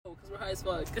as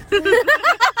fuck.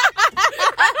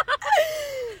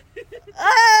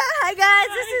 Hi guys,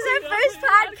 this is our first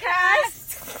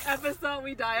podcast. Episode.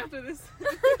 We die after this.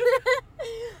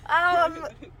 I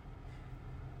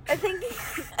think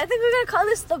we're gonna call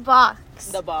this the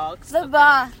box. The box. The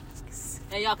box.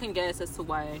 And y'all can guess as to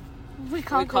why We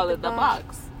call it the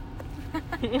box.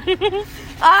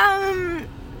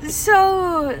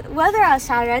 So weather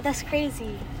outside, right? That's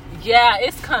crazy. Yeah,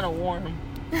 it's kind of warm.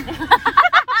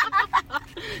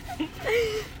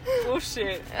 Oh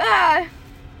shit.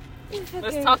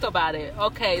 Let's talk about it.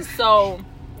 Okay, so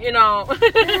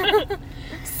SZA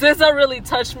really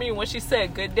touched me when she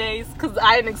said good days because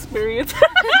I didn't experience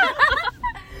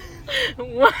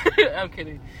I'm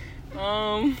kidding.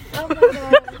 Oh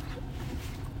my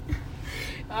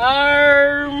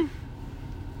god.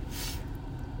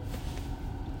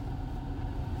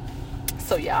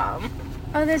 So yeah.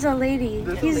 Oh, there's a lady.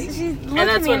 She's looking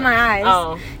that's me in my eyes.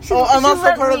 Oh. She I'm also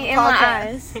looked part of me the in my podcast.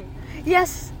 eyes.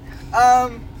 Yes.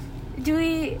 Do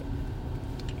we?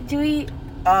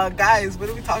 Guys, what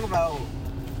do we talk about?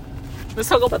 Let's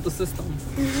talk about the system.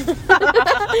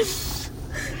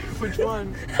 Which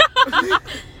one?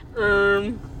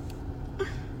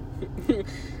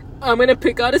 I'm gonna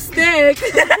pick out a stick.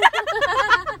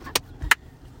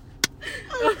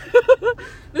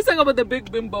 Let's talk about the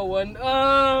big bimbo one.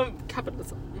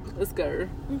 Capitalism. Let's go.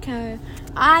 Okay.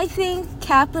 I think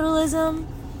capitalism.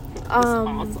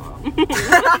 Awesome.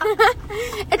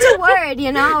 It's a word,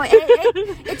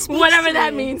 it speaks Whatever to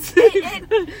that me. means.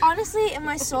 Honestly, in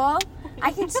my soul,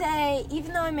 I can say,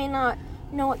 even though I may not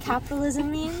know what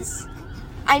capitalism means,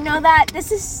 I know that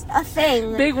this is a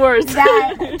thing. Big words.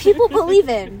 That people believe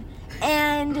in.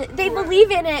 And they believe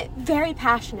in it very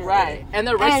passionately. Right. And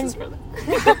they're racist for that.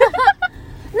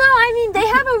 No, I mean, they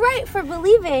have a right for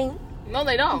believing. No,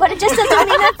 they don't. But it just doesn't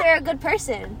mean that they're a good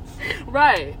person.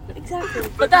 Right. Exactly.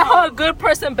 But that whole good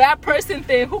person, bad person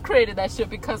thing, who created that shit?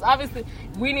 Because obviously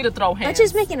we need to throw hands. Let's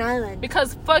just make an island.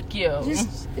 Because fuck you.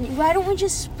 Why don't we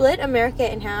just split America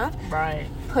in half? Right.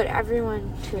 Put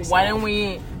everyone to a side.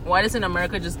 Why doesn't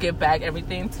America just give back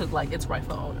everything to like its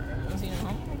rightful owners,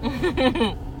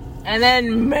 And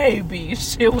then maybe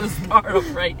shit will start off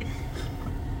right.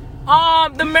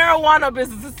 The marijuana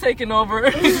business is taking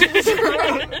over.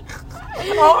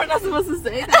 Oh, we're not supposed to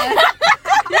say that.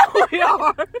 Yeah, we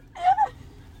are.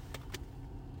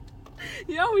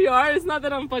 Yeah, we are. It's not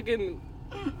that I'm fucking...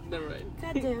 Never mind.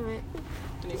 God damn it.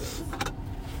 Anyways.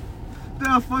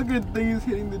 That fucking thing is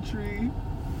hitting the tree.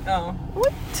 Oh.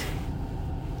 What?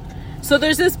 So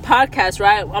there's this podcast,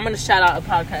 right? I'm going to shout out a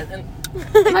podcast. And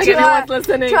like anyone's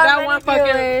listening, that one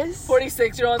fucking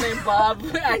 46-year-old named Bob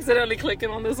accidentally clicking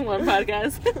on this one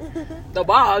podcast. The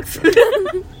box.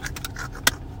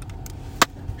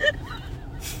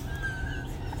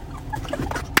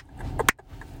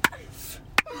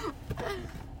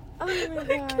 Oh my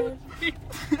god.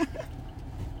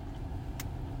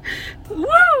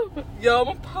 Woo! Yo, I'm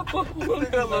a pop up. I think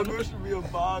that logo should be a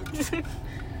box.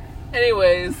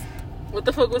 Anyways, what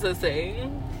the fuck was I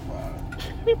saying? Wow.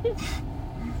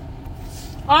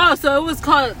 Oh, so it was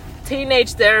called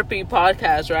Teenage Therapy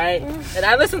Podcast, right? And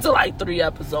I listened to like 3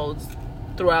 episodes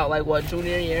throughout like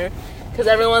junior year, because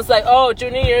everyone's like, oh,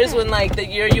 junior year is when like the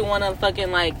year you want to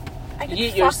fucking like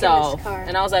yeet yourself.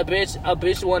 And I was like, bitch, a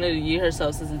bitch wanted to yeet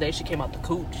herself since the day she came out the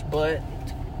cooch, but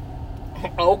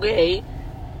okay.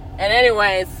 And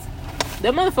anyways,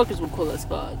 them motherfuckers were cool as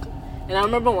fuck. And I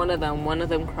remember one of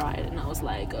them cried, and I was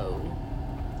like, oh,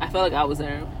 I felt like I was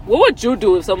there. What would you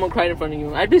do if someone cried in front of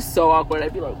you? I'd be so awkward.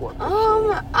 I'd be like, what?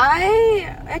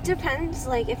 It depends,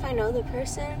 like, if I know the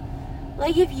person.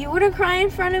 Like, if you were to cry in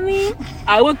front of me,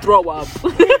 I would throw up.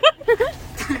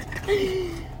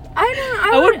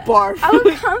 I would barf. I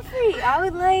would comfy. I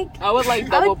would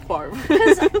double barf.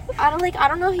 Because I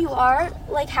don't know who you are,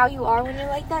 like how you are when you're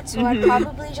like that. So I'd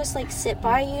probably just like sit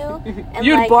by you. And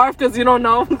You'd like, barf because you don't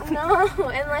know. No,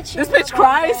 and let you. This bitch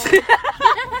cries.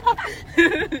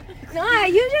 No,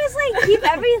 you just like keep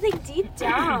everything deep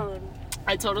down.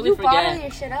 I totally you forget. bottle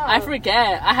your shit up. I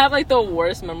forget. I have like the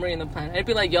worst memory in the planet. I'd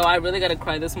be like, yo, I really gotta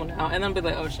cry this one out, and then be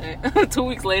like, oh shit. 2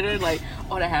 weeks later, like,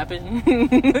 oh, that happened.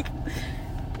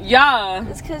 Yeah.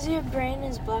 It's because your brain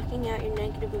is blocking out your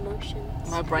negative emotions.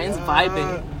 My brain's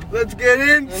vibing. Let's get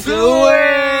into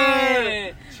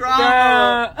it.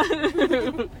 Trauma.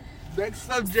 Next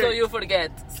subject. So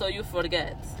you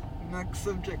forget. Next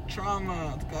subject,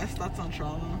 trauma. The guy's thoughts on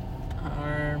trauma.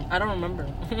 I don't remember.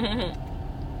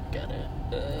 Get it.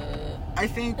 I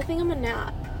think I'm a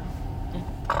nap.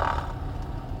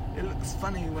 It looks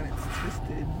funny when it's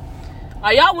twisted.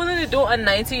 Are y'all willing to do a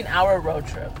 19-hour road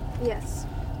trip? Yes.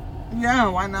 Yeah,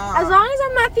 why not? As long as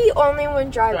I'm not the only one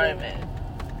driving. Driving.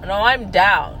 No, I'm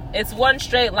down. It's one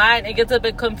straight line. It gets a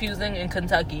bit confusing in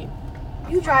Kentucky.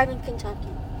 You drive in Kentucky.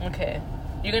 Okay.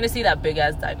 You're gonna see that big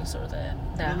ass dinosaur that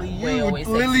Ray always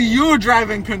says. Lily, you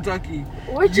drive in Kentucky.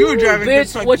 What You drive in Bitch,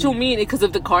 Kentucky. what you mean? Because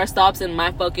if the car stops and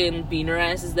my fucking beaner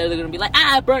ass is there, they're gonna be like,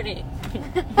 burn it.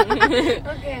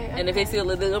 Okay. And if they see a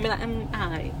little, they're gonna be like,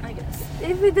 I guess.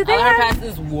 Did they I let her have, pass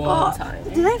this one time.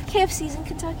 do they have KFCs in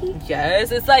Kentucky?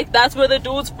 Yes, it's like that's where the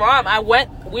dude's from.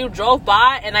 We drove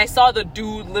by and I saw the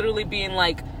dude literally being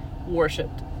like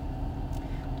worshipped.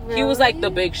 He was like the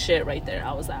big shit right there.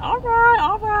 I was like, all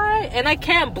right. And I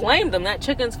can't blame them. That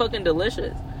chicken's fucking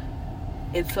delicious.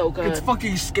 It's so good. It's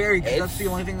fucking scary because that's the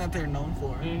It's- only thing that they're known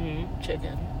for.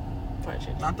 Chicken. Fried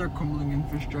chicken. Not their crumbling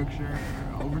infrastructure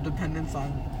or over dependence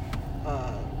on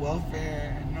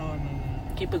welfare. No.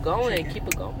 Keep it going. Chicken. Keep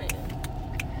it going.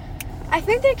 I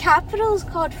think their capital is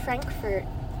called Frankfurt.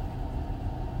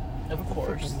 Of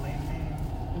course. Fucking lame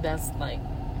name. That's like.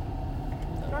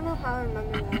 I don't know how I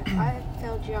remember that. I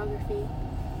failed geography.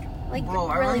 Like, Bro,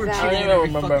 I really remember bad. I don't cheating even every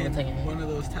remember fucking everything. one of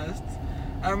those tests.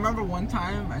 I remember one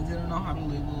time I didn't know how to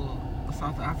label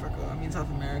South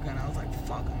America, and I was like,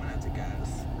 fuck, I'm gonna have to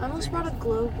guess. I almost brought a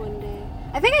globe one day.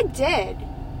 I think I did.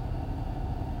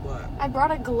 What? I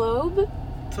brought a globe.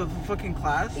 To the fucking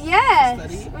class? Yes.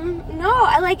 To study? No,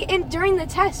 I like during the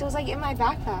test. It was like in my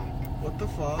backpack. What the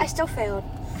fuck? I still failed.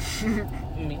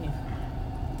 Me.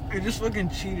 I just fucking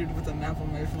cheated with an app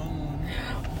on my phone.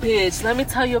 Bitch, let me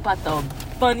tell you about the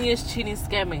funniest cheating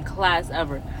scam in class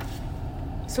ever.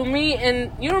 So me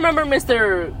and you remember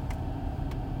the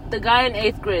guy in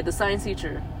 8th grade, the science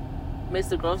teacher,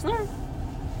 Mr. Grosvenor?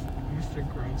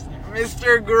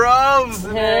 Mr. Groves!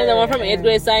 Yeah, the one from 8th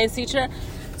grade science teacher.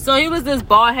 So he was this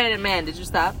bald-headed man. Did you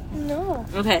stop? No.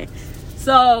 Okay.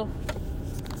 So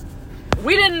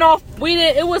we didn't know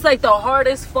it was like the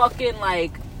hardest fucking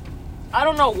like I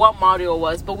don't know what module it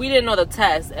was, but we didn't know the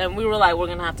test and we were like, we're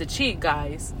gonna have to cheat,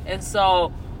 guys. And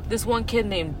so this one kid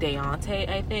named Deontay,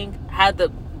 I think, had the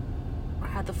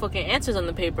fucking answers on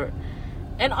the paper.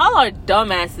 And all our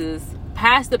dumbasses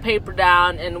passed the paper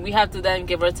down and we have to then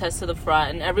give our test to the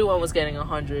front, and everyone was getting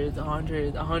 100,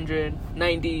 100, 100,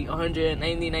 90, 100,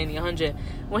 90, 90, 100.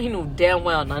 Well, he knew damn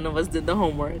well none of us did the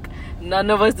homework. None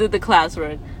of us did the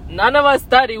classwork. None of us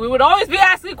studied. We would always be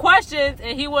asking questions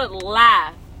and he would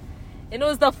laugh. And it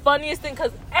was the funniest thing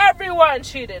because everyone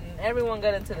cheated and everyone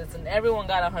got into this and everyone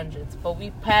got 100s. But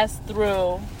we passed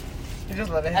through You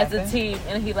just let it as happen? a team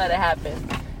and he let it happen.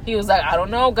 He was like, I don't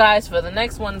know, guys. For the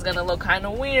next one, it's going to look kind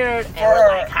of weird. And we're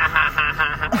like, ha, ha,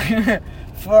 ha, ha, ha.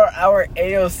 For our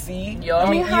AOC, Yo. I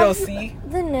mean Do you have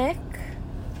EOC. The Nick.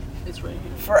 It's right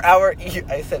here. For our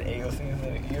I said AOC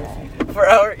instead of EOC. For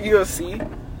our EOC,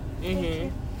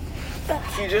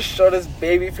 Mm-hmm. he just showed us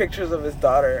baby pictures of his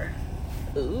daughter.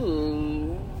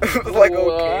 Ooh. It was like, What?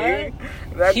 okay.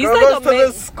 That He's girl like goes to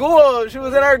the school. She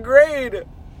was in our grade.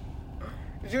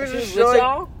 She was She just was with showing.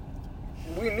 y'all?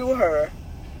 We knew her.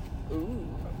 Ooh.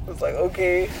 It was like,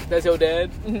 okay. That's your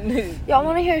dad? Y'all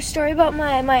want to hear a story about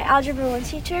my algebra 1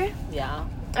 teacher? Yeah.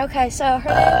 Okay, so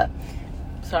her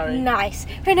Sorry. name. Nice.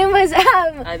 Her name was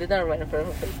I did that right in front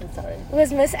of her face. I'm sorry.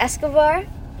 was Miss Escobar,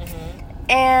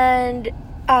 and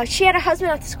she had a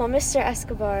husband at the school, Mr.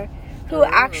 Escobar, who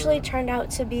actually turned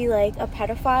out to be like a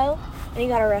pedophile, and he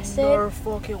got arrested. No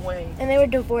fucking way. And they were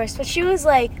divorced. But she was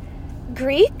like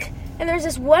Greek, and there was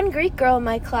this one Greek girl in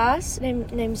my class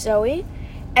named Zoe,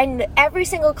 and every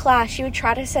single class she would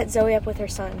try to set Zoe up with her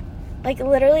son, like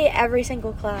literally every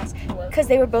single class, because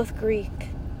they were both Greek.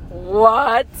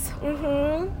 What?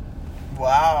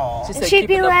 Wow. She And said she'd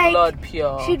keeping be the like- blood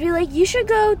pure. She'd be like, you should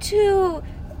go to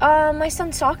my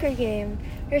son's soccer game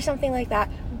or something like that.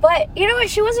 But you know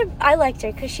what? I liked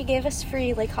her because she gave us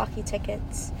free like hockey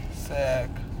tickets. Sick.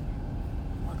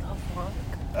 What the fuck?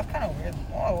 That's kind of weird.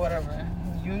 Oh, whatever.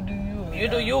 You do you. You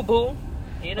do you, boo.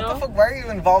 You What the know? fuck? Why are you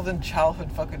involved in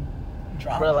childhood fucking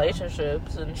drama?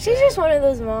 Relationships and shit. She's just one of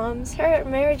those moms. Her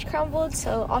marriage crumbled,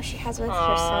 so all she has left is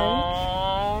her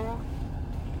son. Aww.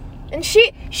 And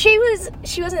she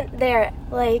wasn't there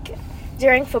like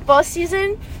during football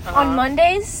season on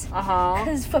Mondays Uh-huh.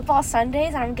 because football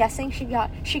Sundays. I'm guessing she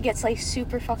gets like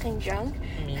super fucking drunk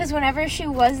because whenever she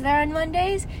was there on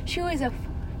Mondays, she was a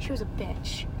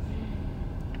bitch.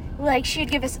 Like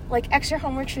she'd give us like extra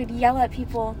homework. She'd yell at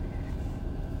people.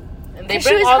 And they 'Cause she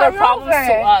bring was all their problems to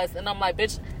hungover. us. And I'm like,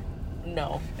 bitch,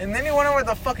 no. And then you wonder where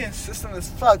the fucking system is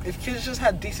fucked. If kids just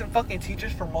had decent fucking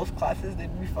teachers for most classes,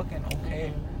 they'd be fucking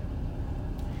okay.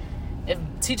 If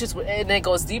teachers would, and it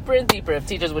goes deeper and deeper. If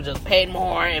teachers would just pay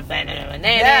more, if It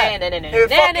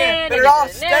all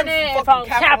stems from fucking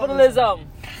capitalism.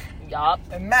 Yup.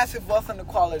 And massive wealth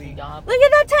inequality. Yup. Look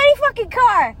at that tiny fucking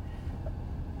car.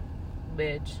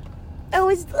 Bitch. It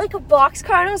was like a box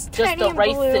car and it was Just tiny a and blue.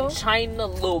 racist China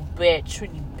little bitch. You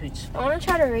bitch. I want to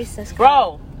try to race this car.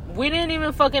 Bro, we didn't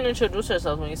even fucking introduce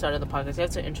ourselves when you started the podcast. You have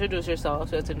to introduce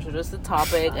yourself. You have to introduce the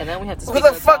topic, and then we have to speak. Who the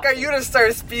on fuck topic. are you to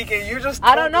start speaking? You just.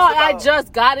 I don't know. told us I about-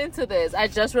 just got into this. I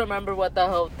just remember what the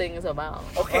whole thing is about.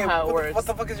 Okay, Or how it works. what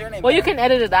the fuck is your name? Well, you man? can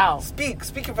edit it out. Speak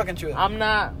your fucking truth. I'm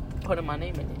not putting my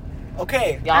name in it.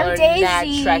 Okay, Y'all I'm are Daisy.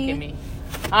 not tracking me.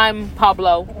 I'm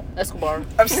Pablo Escobar.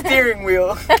 I'm steering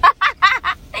wheel.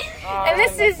 And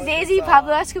this is Daisy,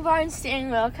 Pablo Escobar, and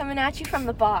Steering Wheel coming at you from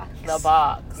the box. The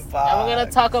box. The And we're gonna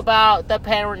box. talk about the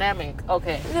pandemic.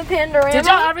 Okay. The Pandorama. Did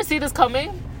y'all ever see this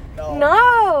coming? No.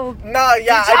 No, yeah, Did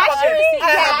you I actually see I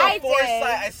had that? the I foresight.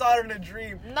 did. I saw it in a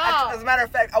dream. No. As a matter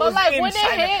of fact, I But was like in when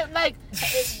China. it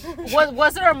hit, like,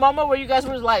 was there a moment where you guys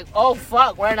were like, "Oh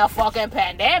fuck, we're in a fucking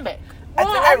pandemic"?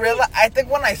 I think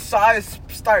when I saw it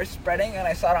start spreading and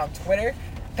I saw it on Twitter,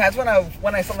 that's when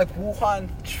I saw like Wuhan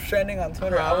trending on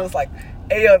Twitter. I Uh-huh. was like,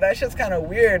 "Hey yo, that shit's kind of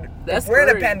weird. That's if we're in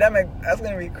a scary. pandemic, that's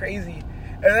gonna be crazy."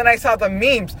 And then I saw the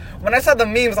memes. When I saw the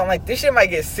memes, I'm like, this shit might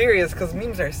get serious because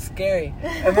memes are scary.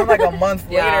 And then like a month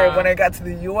Yeah. later, when I got to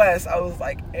the U.S., I was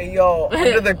like, hey yo,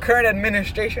 under the current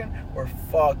administration, we're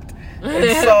fucked.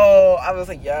 And so I was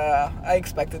like, yeah, I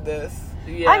expected this.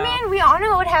 Yeah. I mean, we all know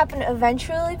what would happen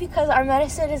eventually because our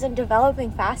medicine isn't developing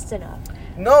fast enough.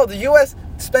 No, the U.S.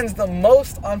 spends the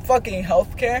most on fucking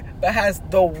healthcare, but has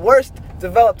the worst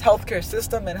developed healthcare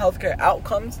system and healthcare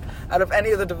outcomes out of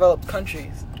any of the developed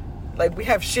countries. Like, we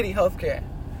have shitty healthcare,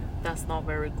 that's not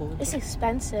very good. It's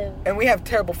expensive. and we have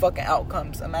terrible fucking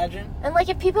outcomes. Imagine. And like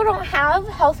if people don't have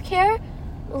health care,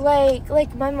 like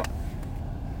my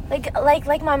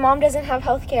like my mom doesn't have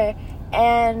health care,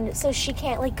 and so she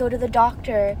can't like go to the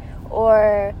doctor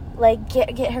or like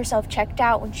get herself checked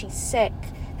out when she's sick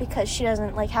because she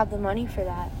doesn't like have the money for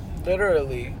that.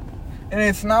 Literally. And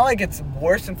it's not like it's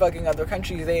worse in fucking other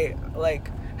countries. They,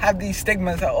 like, have these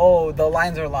stigmas that, oh, the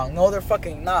lines are long. No, they're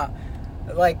fucking not.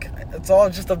 Like, it's all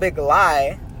just a big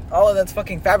lie. All of that's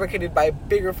fucking fabricated by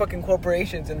bigger fucking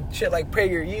corporations and shit like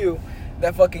PragerU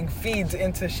that fucking feeds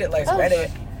into shit like Oh. Reddit.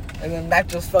 And then that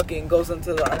just fucking goes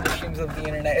into the understreams of the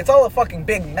internet. It's all a fucking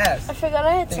big mess. I forgot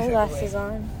I had Basically. sunglasses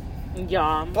on.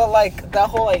 Yeah. But, like, that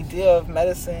whole idea of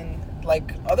medicine,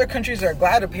 like, other countries are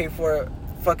glad to pay for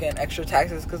fucking extra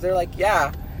taxes because they're like,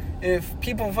 yeah, if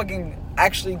people fucking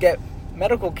actually get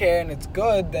medical care and it's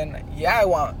good, then yeah, I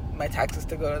want my taxes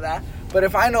to go to that. But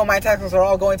if I know my taxes are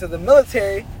all going to the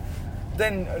military,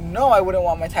 then no, I wouldn't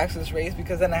want my taxes raised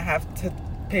because then I have to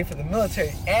pay for the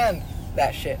military and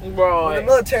that shit. Right. The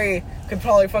military could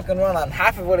probably fucking run on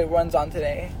half of what it runs on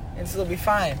today and still be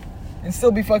fine and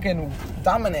still be fucking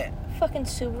dominant. Fucking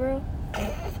Subaru.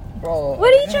 Bro.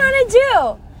 What are you trying to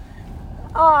do?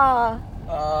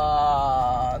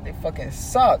 Aw, They fucking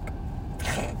suck.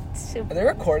 Are Subaru. they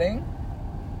recording?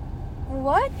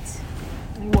 What?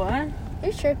 What?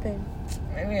 You're tripping.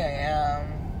 Maybe I am.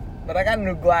 But I got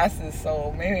new glasses,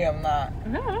 so maybe I'm not.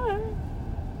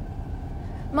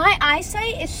 My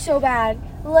eyesight is so bad.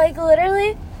 Like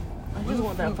literally, I just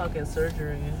want that fucking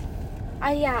surgery.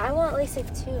 I want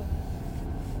LASIK too.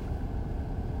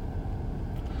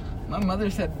 My mother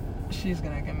said she's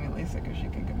gonna get me LASIK if she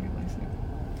can get me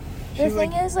LASIK. The She's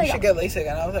thing is, you like- should get LASIK.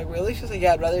 And I was like, really? She's like,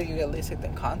 yeah, I'd rather you get LASIK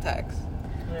than contacts.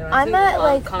 Yeah, I'm at,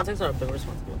 like- contacts are a big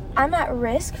responsibility. I'm at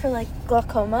risk for like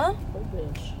glaucoma. Oh,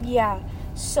 bitch. Yeah.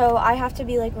 So I have to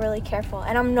be like really careful,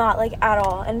 and I'm not like at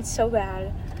all, and it's so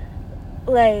bad.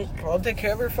 Like Bro, take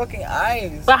care of your fucking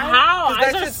eyes. But how? 'Cause that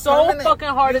Eyes are shit's so permanent. fucking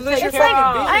hard You to lose take your care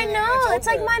fucking of. vision. I know It's it's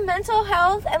like over. my mental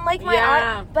health and like my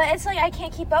Yeah. eye, but it's like I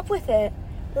can't keep up with it.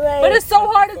 Like, But it's so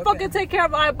hard to Fucking- fucking take care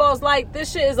of eyeballs. Like,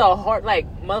 this shit is a hard, like,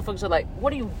 motherfuckers are like, what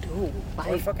do you do?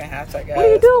 We're Like, fucking half I guess. what do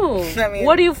you do? I mean-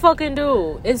 what do you fucking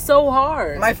do? It's so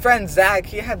hard. My friend Zach,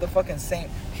 he had the fucking same.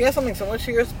 He has something similar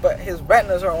to yours, but his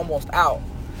retinas are almost out.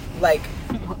 Like,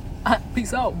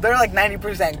 Peace out. they're like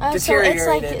 90% so it's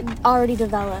deteriorated. like already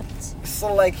developed.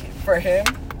 So like for him,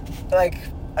 like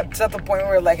it's at the point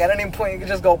where like at any point you could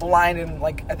just go blind in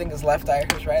like I think his left eye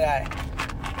or his right eye.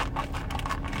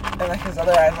 And like his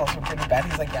other eye's also pretty bad.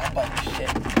 He's like, yeah, I'm about to shit.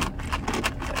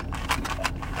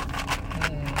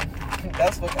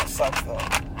 That's fucking sucks though.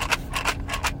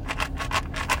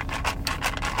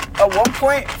 At one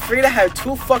point, Frida had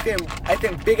two fucking, I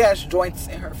think, big ass joints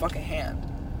in her fucking hand.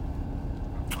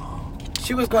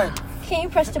 She was going, Can you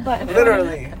press the button? for me?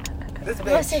 literally. This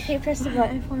Melissa, bitch. can you press the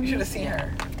button for You me? should have seen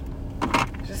her.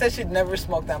 She said she'd never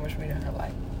smoked that much weed in her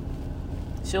life.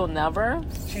 She'll never?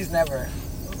 She's never.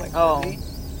 I was like, Oh. really?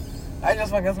 I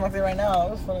just fucking smoked it right now.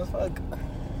 It was fun as fuck.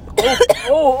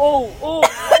 Oh.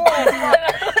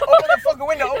 Open the fucking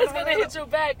window. Open It's the gonna window. hit your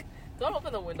back. Don't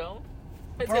open the window.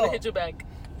 It's Bro. gonna hit your back.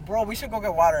 Bro, we should go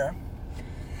get water.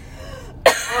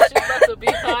 Oh, she's about to be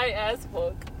high as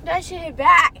fuck. That should hit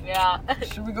back. Yeah.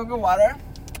 Should we go get water?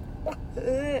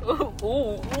 Ooh.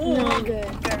 No, I'm good.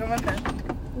 Can I get my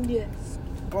pen? Yes.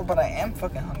 Bro, but I am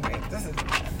fucking hungry. This is...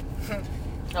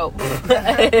 Oh.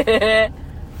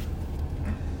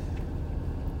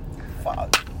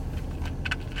 Fuck.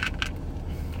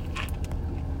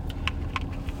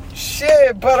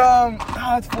 Shit, but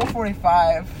it's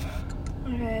 4:45.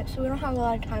 Alright, so we don't have a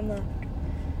lot of time left.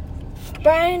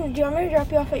 Brian, do you want me to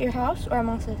drop you off at your house or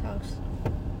Amasa's house?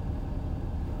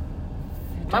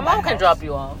 My mom can drop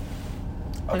you off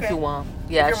if you want.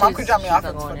 Yeah, If your mom could drop me off,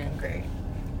 not it's going fucking in. great.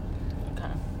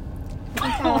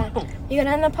 Okay. You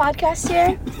gonna end the podcast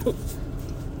here?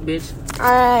 Bitch.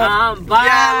 Alright. Bye.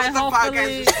 Yeah, let the Hopefully,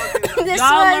 podcast just fucking... This y'all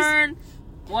was learn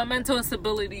what mental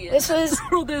instability is. This was-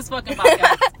 through this fucking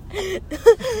podcast.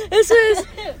 this was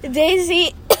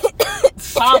Daisy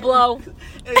Pablo.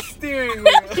 It's steering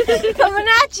wheel. coming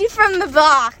at you from the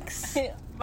box.